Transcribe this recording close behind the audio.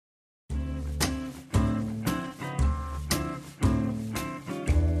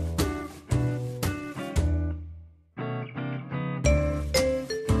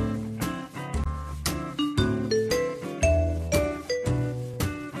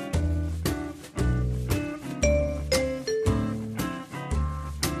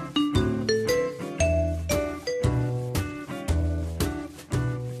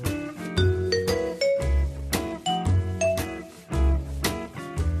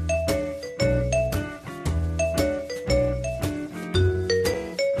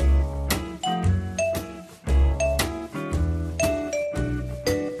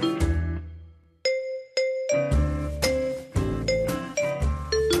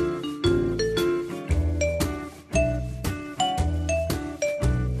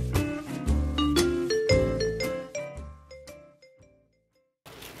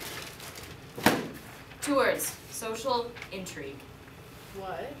intrigue.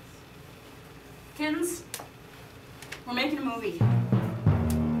 What? Kins, we're making a movie.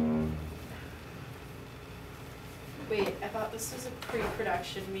 Wait, I thought this was a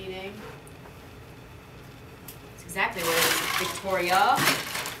pre-production meeting. That's exactly what it is, Victoria.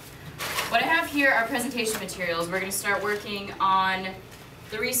 What I have here are presentation materials. We're going to start working on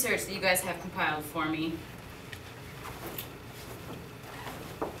the research that you guys have compiled for me.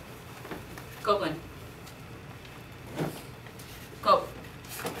 Copeland. Cope.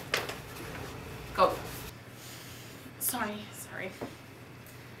 Cope. Sorry.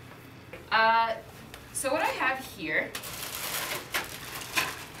 So what I have here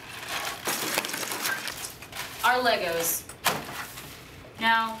are Legos.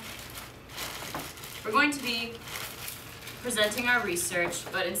 Now, we're going to be presenting our research,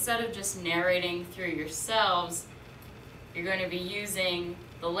 but instead of just narrating through yourselves, you're going to be using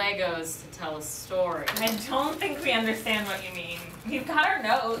the Legos to tell a story. I don't think we understand what you mean. We've got our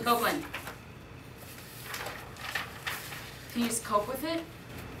notes. Copeland. Can you just cope with it?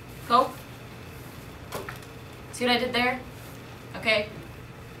 Cope? See what I did there? Okay.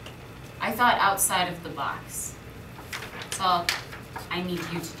 I thought outside of the box. That's all I need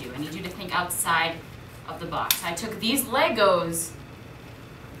you to do. I need you to think outside of the box. I took these Legos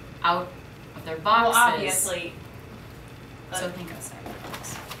out of their boxes. Well, obviously. So think outside the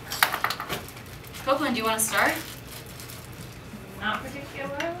box. Copeland, do you want to start? Not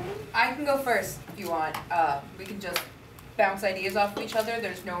particularly. I can go first if you want. We can just bounce ideas off of each other.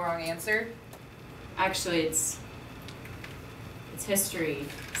 There's no wrong answer. Actually, it's history,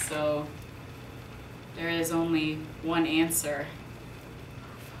 so there is only one answer.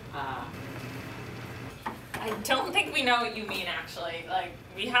 I don't think we know what you mean, actually. Like,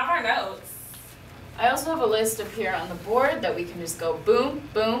 we have our notes. I also have a list up here on the board that we can just go boom,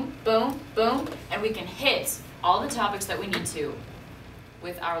 boom, boom, boom, and we can hit all the topics that we need to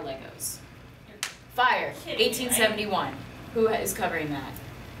with our Legos. Fire, Kidding me, 1871. Who is covering that?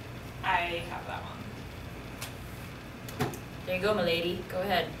 I have that one. There you go, milady. Go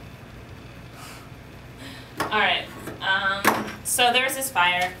ahead. Alright, so there's this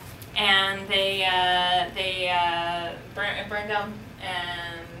fire, and they burned down,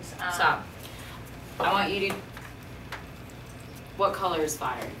 and, Stop. I want you to... What color is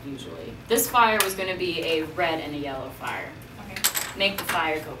fire, usually? This fire was going to be a red and a yellow fire. Okay, Make the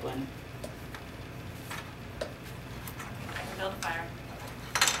fire, Copeland. I can build a fire.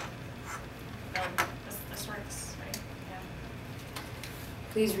 Build, this works, right? Yeah.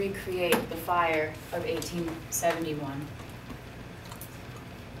 Please recreate the fire of 1871.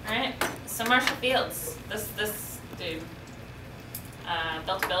 Alright, so Marshall Fields, this dude,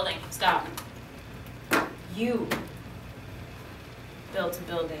 built a building. Stop. You built a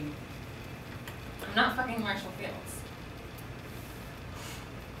building. I'm not fucking Marshall Fields.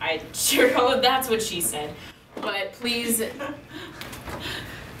 I sure hope that's what she said. But please,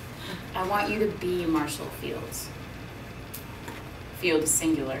 I want you to be Marshall Fields. Field is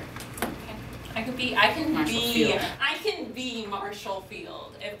singular. Okay. I can be Marshall Field. I can be Marshall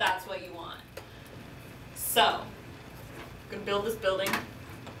Field if that's what you want. So, I'm gonna build this building.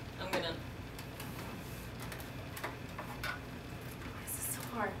 I'm gonna. Why is this so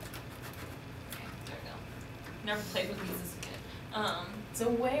hard? Okay, there we go. Never played with these again. It's a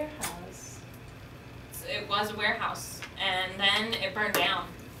warehouse. It was a warehouse, and then it burned down,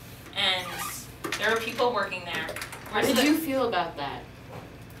 and there were people working there. How did you feel about that?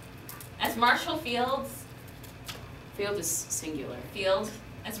 As Marshall Fields, Field is singular.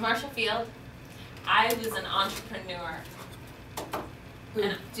 as Marshall Field, I was an entrepreneur. Who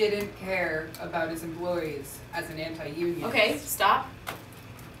didn't care about his employees as an anti-union. Okay, stop.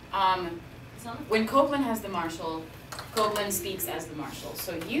 It's on the When Copeland has the marshal, Copeland speaks as the marshal.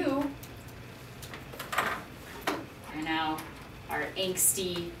 So you are now our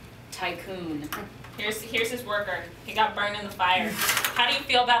angsty tycoon. Here's his worker. He got burned in the fire. How do you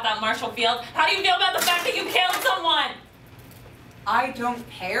feel about that, Marshall Field? How do you feel about the fact that you killed someone? I don't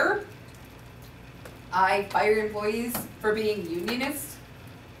care. I fire employees for being unionists.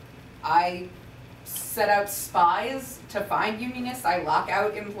 I set out spies to find unionists. I lock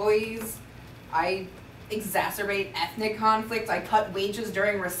out employees. I exacerbate ethnic conflict. I cut wages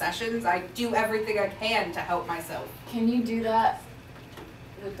during recessions. I do everything I can to help myself. Can you do that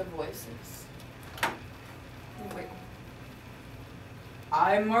with the voices? Wait.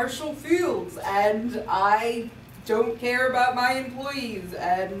 I'm Marshall Fields, and I don't care about my employees,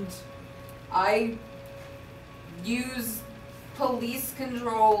 and I use police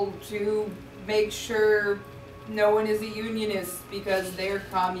control to make sure no one is a unionist because they're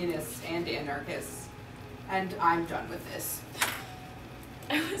communists and anarchists. and I'm done with this.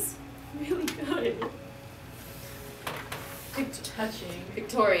 It was really good. Touching.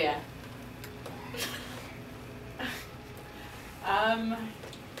 Victoria.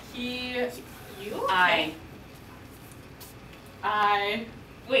 You okay?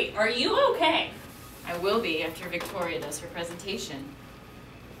 Wait, are you okay? I will be after Victoria does her presentation.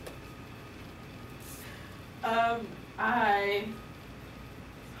 I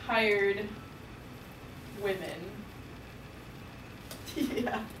hired women.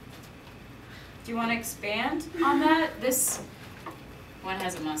 Yeah. Do you want to expand on that? This one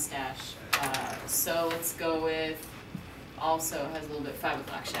has a mustache, so let's go with. Also has a little bit 5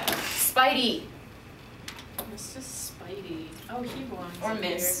 o'clock shadow. Spidey Mr. Spidey. Oh, he belongs or in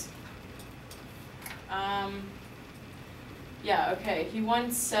Miss. here. Yeah, okay. He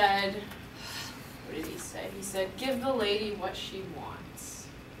once said, what did he say? He said, give the lady what she wants.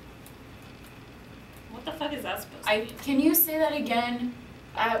 What the fuck is that supposed to I mean? can you say that again?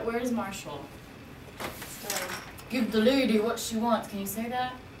 Where's Marshall? So, Give the lady what she wants. Can you say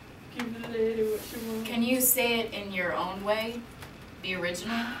that? give the lady what she wants. Can you say it in your own way? The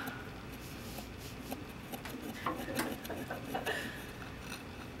original?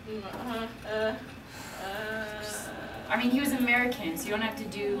 I mean, he was American, so you don't have to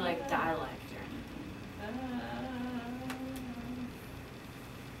do like dialect or anything.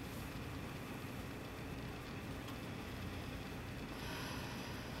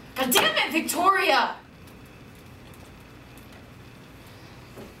 God damn it, Victoria!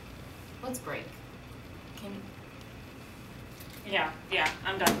 Let's break. Can Yeah,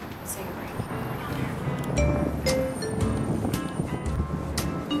 I'm done. let's take a break.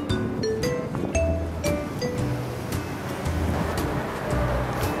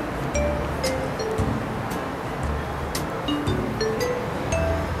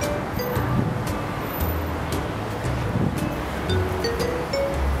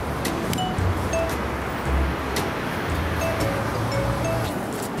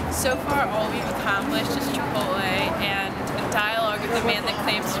 So far, all we've accomplished is Chipotle and a dialogue with the man that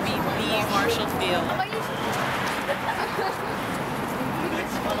claims to be the Marshall Field.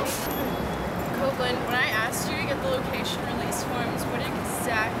 Copeland, when I asked you to get the location release forms, what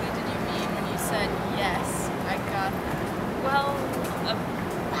exactly did you mean when you said, yes, I got that? Well,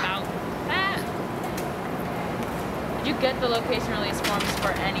 about that. Did you get the location release forms for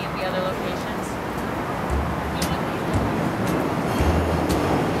any of the other locations?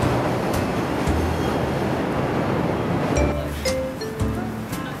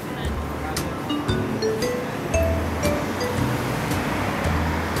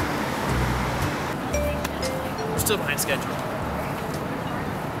 We're still behind schedule.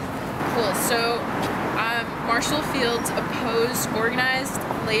 Cool. So, Marshall Fields opposed organized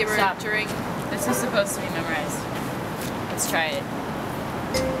labor Stop. during. This is supposed to be memorized. Let's try it.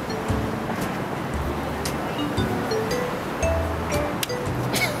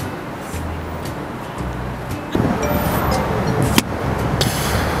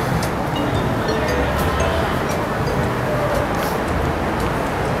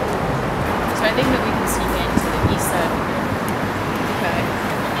 So I think that we can sneak into the east side of here, Okay.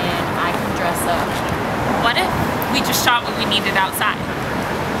 and I can dress up. What if we just shot what we needed outside?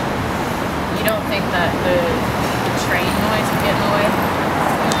 You don't think that the train noise would get in the way?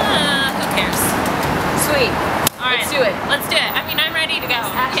 Who cares? Sweet. All right, Let's do it. Let's do it. I mean, I'm ready to go.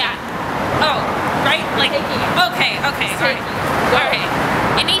 Action. Yeah. Oh, right? Like, Taking it. okay, all Taking right. it. All right.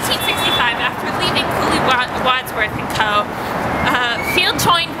 In 1865, after leaving Cooley Wadsworth and Co., Field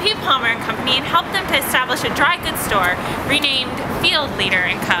joined P. Palmer and Company and helped them to establish a dry goods store renamed Field Leader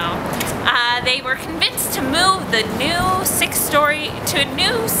and Co. They were convinced to move the new six-story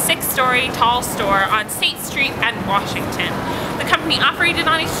tall store on State Street and Washington. The company operated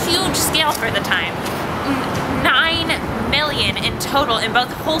on a huge scale for the time, $9 million in total in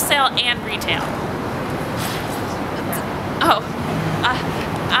both wholesale and retail.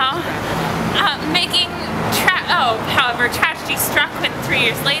 However, tragedy struck when 3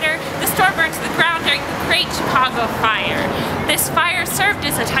 years later, the store burned to the ground during the Great Chicago Fire. This fire served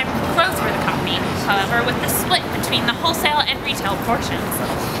as a time of growth for the company, however, with the split between the wholesale and retail portions.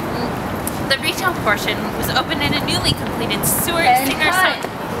 The retail portion was opened in a newly completed Stuart Singer Center.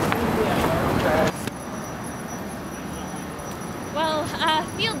 Well,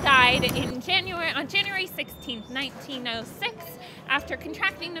 Field died on January 16, 1906, after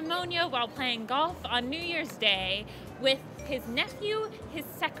contracting pneumonia while playing golf on New Year's Day with his nephew, his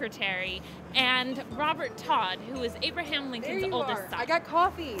secretary, and Robert Todd, who was Abraham Lincoln's oldest son. I got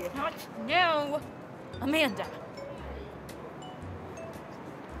coffee. Not now, Amanda.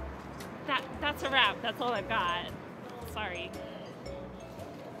 That's a wrap. That's all I've got. Sorry.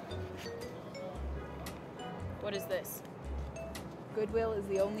 What is this? Goodwill is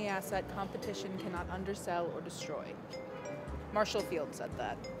the only asset competition cannot undersell or destroy. Marshall Field said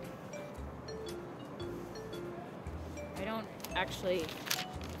that. I don't actually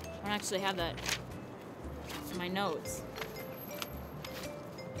have that in my notes.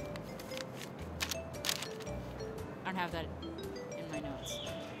 I don't have that